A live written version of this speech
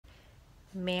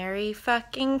Merry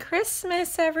fucking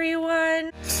Christmas,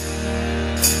 everyone.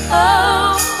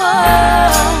 Oh,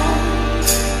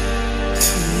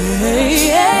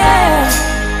 yeah.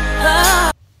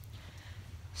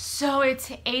 So it's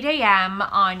 8 a.m.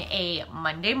 on a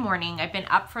Monday morning. I've been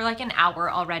up for like an hour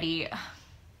already. Do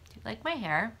you like my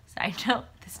hair? Side note,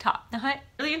 this top knot.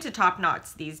 Really into top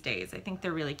knots these days. I think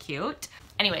they're really cute.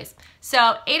 Anyways,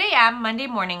 so 8 a.m. Monday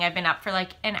morning, I've been up for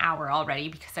like an hour already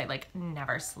because I like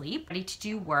never sleep. Ready to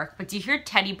do work, but do you hear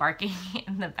Teddy barking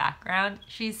in the background?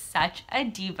 She's such a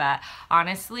diva.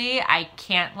 Honestly, I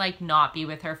can't like not be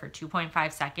with her for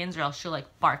 2.5 seconds or else she'll like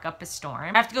bark up a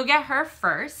storm. I have to go get her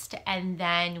first and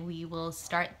then we will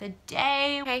start the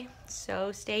day. Okay,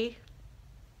 so stay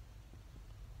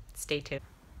tuned.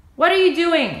 What are you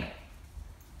doing?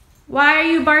 Why are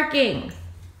you barking?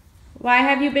 Why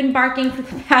have you been barking for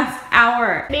the past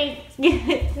hour? Give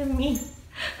it to me.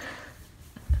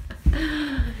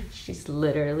 She's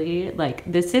literally like,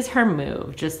 this is her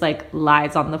move. Just like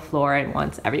lies on the floor and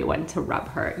wants everyone to rub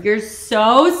her. You're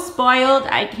so spoiled.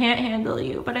 I can't handle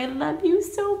you, but I love you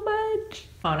so much.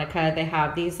 Monica, they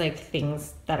have these like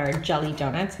things that are jelly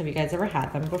donuts. Have you guys ever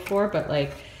had them before? But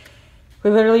like, we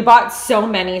literally bought so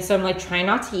many, so I'm like trying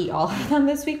not to eat all of them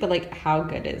this week, but like how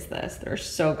good is this? They're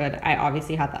so good. I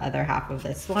obviously had the other half of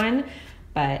this one,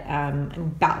 but I'm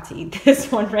about to eat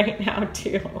this one right now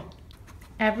too.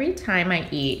 Every time I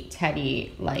eat,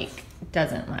 Teddy like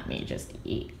doesn't let me just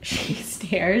eat. She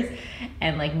stares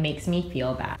and like makes me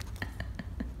feel bad.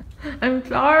 I'm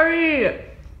sorry.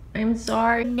 I'm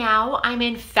sorry. Now I'm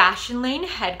in Fashionlaine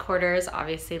Headquarters.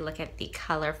 Obviously, look at the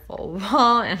colorful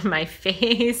wall and my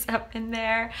face up in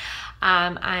there.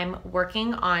 I'm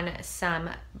working on some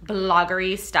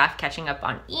bloggery stuff, catching up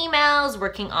on emails,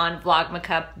 working on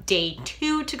Vlogmukkah day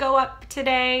 2 to go up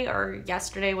today or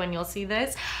yesterday when you'll see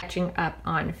this. Catching up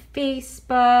on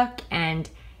Facebook and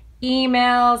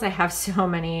emails. I have so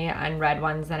many unread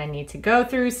ones that I need to go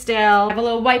through still. I have a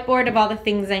little whiteboard of all the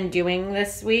things I'm doing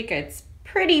this week. It's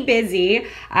pretty busy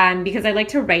because I like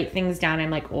to write things down. I'm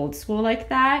like old school like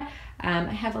that. I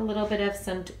have a little bit of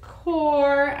some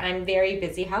decor. I'm very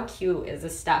busy. How cute is the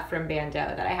stuff from Bando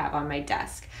that I have on my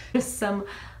desk? Just some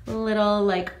little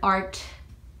like art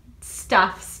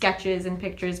stuff, sketches and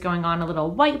pictures going on. A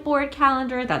little whiteboard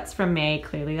calendar that's from May.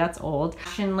 Clearly that's old.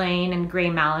 Fashionlaine and Gray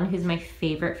Malin, who's my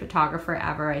favorite photographer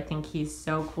ever. I think he's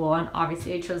so cool. And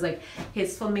obviously I chose like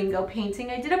his flamingo painting.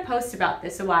 I did a post about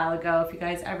this a while ago if you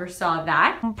guys ever saw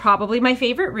that. Probably my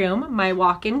favorite room, my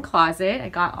walk-in closet. I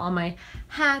got all my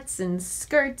hats and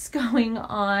skirts going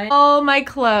on. All my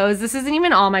clothes. This isn't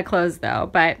even all my clothes though,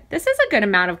 but this is a good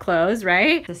amount of clothes,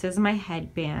 right? This is my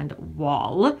headband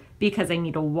wall because I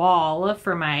need a wall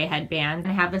for my headband.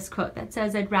 I have this quote that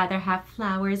says, I'd rather have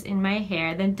flowers in my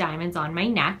hair than diamonds on my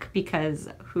neck, because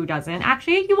who doesn't?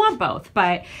 Actually, you want both,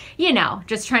 but you know,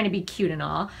 just trying to be cute and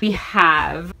all. We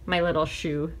have my little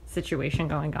shoe situation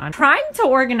going on. Trying to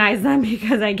organize them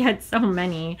because I get so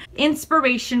many.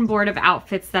 Inspiration board of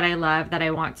outfits that I love that I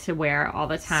want to wear all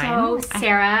the time. So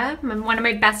Sarah, one of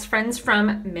my best friends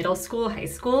from middle school, high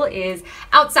school, is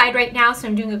outside right now, so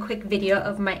I'm doing a quick video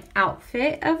of my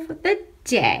outfit of the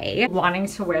day. Wanting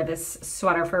to wear this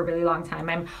sweater for a really long time.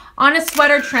 I'm on a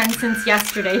sweater trend since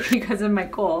yesterday because of my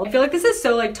cold. I feel like this is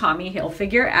so like Tommy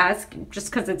Hilfiger-esque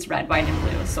just because it's red, white, and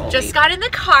blue. So just got in the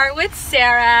car with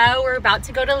Sarah. We're about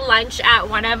to go to lunch at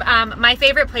one of my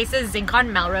favorite places, Zinque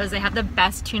on Melrose. They have the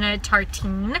best tuna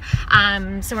tartine.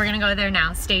 So we're gonna go there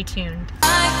now. Stay tuned.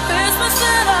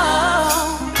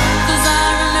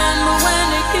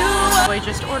 I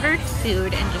just ordered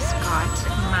food and just got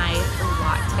my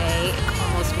latte. It's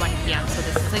almost 1 p.m. so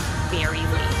this is like very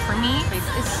late for me. This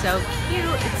is so cute.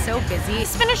 It's so busy.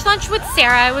 Just finished lunch with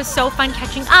Sarah. It was so fun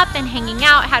catching up and hanging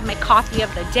out. Had my coffee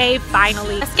of the day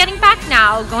finally. Just getting back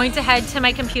now, going to head to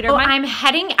my computer. So I'm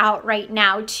heading out right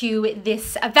now to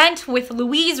this event with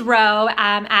Louise Roe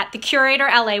at the Curator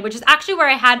LA, which is actually where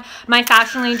I had my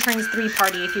Fashionlaine Turns 3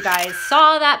 party. If you guys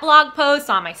saw that blog post,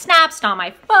 saw my snaps, saw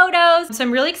my photos. So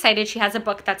I'm really excited. She has a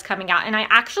book that's coming out, and I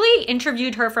actually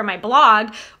interviewed her for my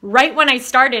blog right when I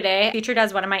started it, featured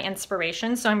as one of my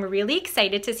inspirations. So I'm really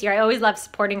excited to see her. I always love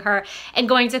supporting her and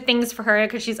going to things for her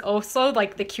because she's also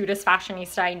like the cutest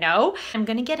fashionista I know. I'm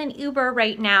gonna get an Uber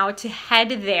right now to head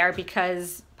there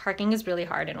because parking is really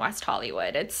hard in West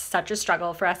Hollywood. It's such a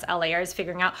struggle for us LAers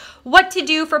figuring out what to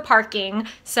do for parking.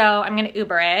 So I'm gonna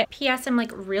Uber it. P.S. I'm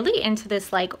like really into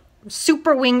this like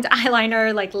super winged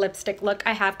eyeliner, like lipstick look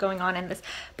I have going on in this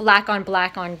black on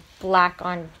black on black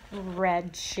on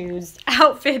red shoes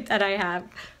outfit that I have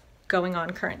going on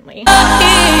currently.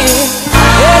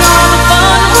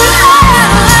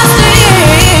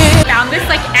 Found this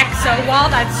like XO wall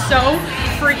so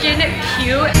freaking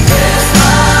cute. I'm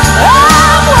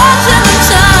watching the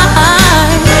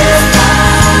time.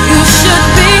 You should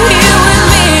be here with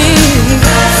me,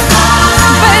 baby,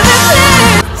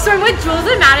 please. So I'm with Jules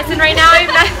and Madison right now.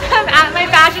 I'm at my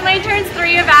Fashionlaine Turns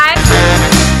 3 event.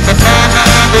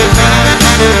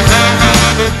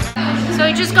 So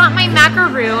I just got my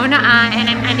macaroon and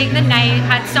I'm ending the night.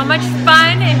 Had so much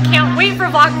fun and can't wait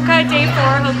for Vlogmukkah Day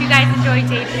 4. Hope you guys enjoy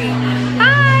Day 3.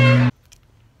 Bye!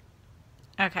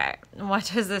 Okay, what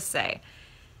does this say?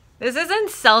 This is in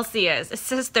Celsius. It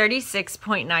says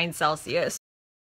 36.9 Celsius.